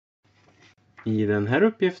I den här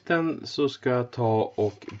uppgiften så ska jag ta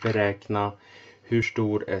och beräkna hur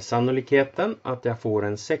stor är sannolikheten att jag får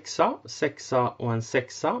en sexa och en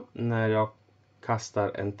sexa när jag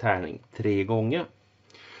kastar en tärning 3 gånger.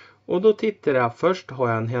 Och då tittar jag, först har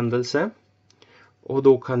jag en händelse och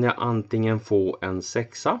då kan jag antingen få en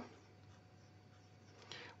sexa.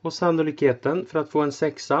 Och sannolikheten för att få en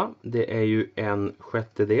sexa, det är ju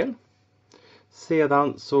 1/6.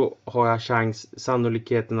 Sedan så har jag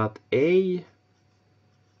sannolikheten att ej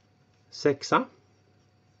sexa.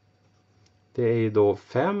 Det är ju då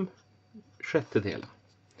 5/6.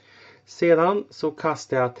 Sedan så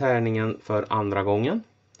kastar jag tärningen för andra gången.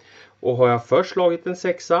 Och har jag först slagit en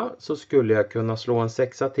sexa så skulle jag kunna slå en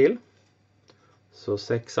sexa till. Så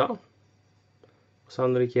sexa.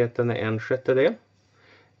 Sannolikheten är 1/6.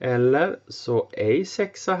 Eller så ej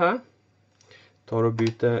sexa här. Tar och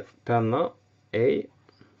byter penna. Ej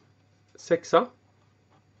sexa.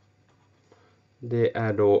 Det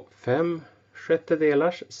är då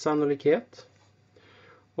 5/6 sannolikhet.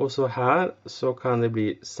 Och så här så kan det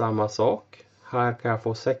bli samma sak. Här kan jag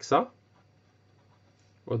få sexa.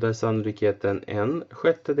 Och där är sannolikheten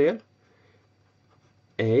 1/6.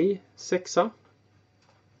 Ej sexa.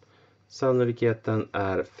 Sannolikheten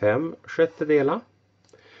är 5/6.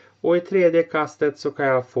 Och i tredje kastet så kan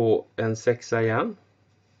jag få en sexa igen.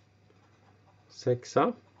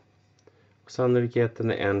 Sexa.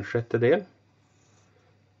 Sannolikheten är 1/6.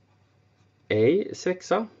 Ej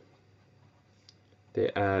sexa.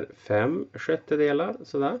 Det är 5/6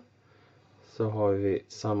 sådär. Så har vi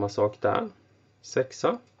samma sak där.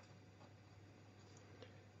 Sexa.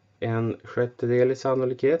 1/6 i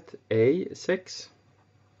sannolikhet. Ej 6.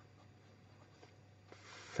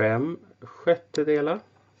 5/6.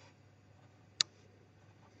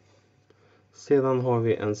 Sedan har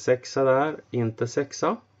vi en sexa där. Inte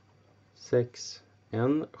sexa. 6.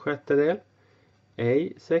 1/6.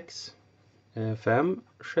 Ej 6.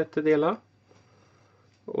 5/6.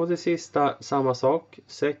 Och det sista samma sak.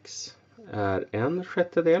 6 är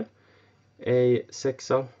 1/6. Ej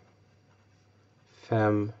sexa.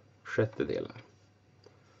 5/6.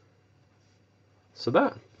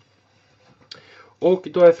 Sådär. Och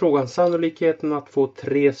då är frågan sannolikheten att få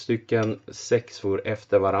 3 stycken sexor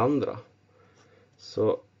efter varandra.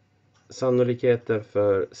 Så sannolikheten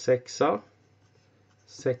för sexa.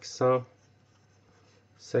 Sexa.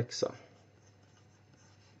 Sexa.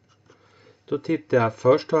 Då tittar jag,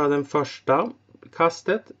 först har jag den första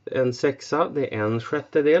kastet, en sexa, det är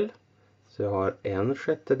 1/6. Så jag har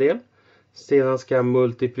 1/6. Sedan ska jag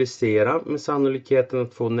multiplicera med sannolikheten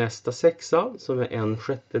att få nästa sexa som är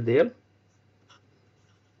 1/6.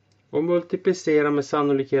 Och multiplicera med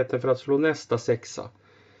sannolikheten för att slå nästa sexa,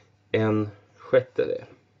 1/6.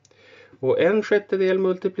 Och 1/6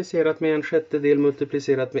 multiplicerat med 1/6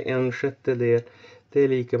 multiplicerat med 1/6. Det är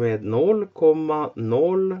lika med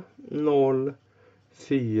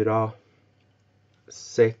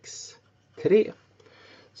 0,00463.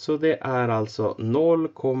 Så det är alltså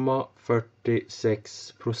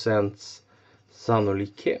 0,46%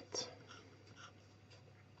 sannolikhet.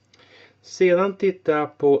 Sedan tittar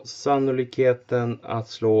jag på sannolikheten att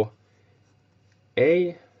slå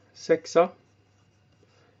ej sexa.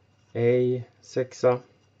 Ej sexa.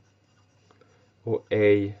 Och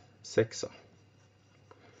ej sexa.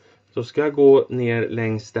 Så ska jag gå ner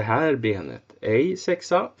längs det här benet. Ej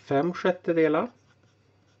sexa, 5/6.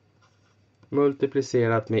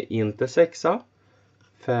 Multiplicerat med inte sexa,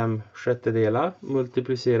 5/6.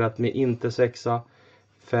 Multiplicerat med inte sexa,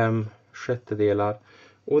 5/6.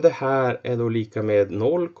 Och det här är då lika med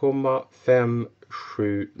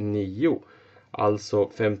 0,579.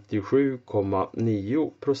 Alltså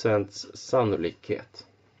 57,9% sannolikhet.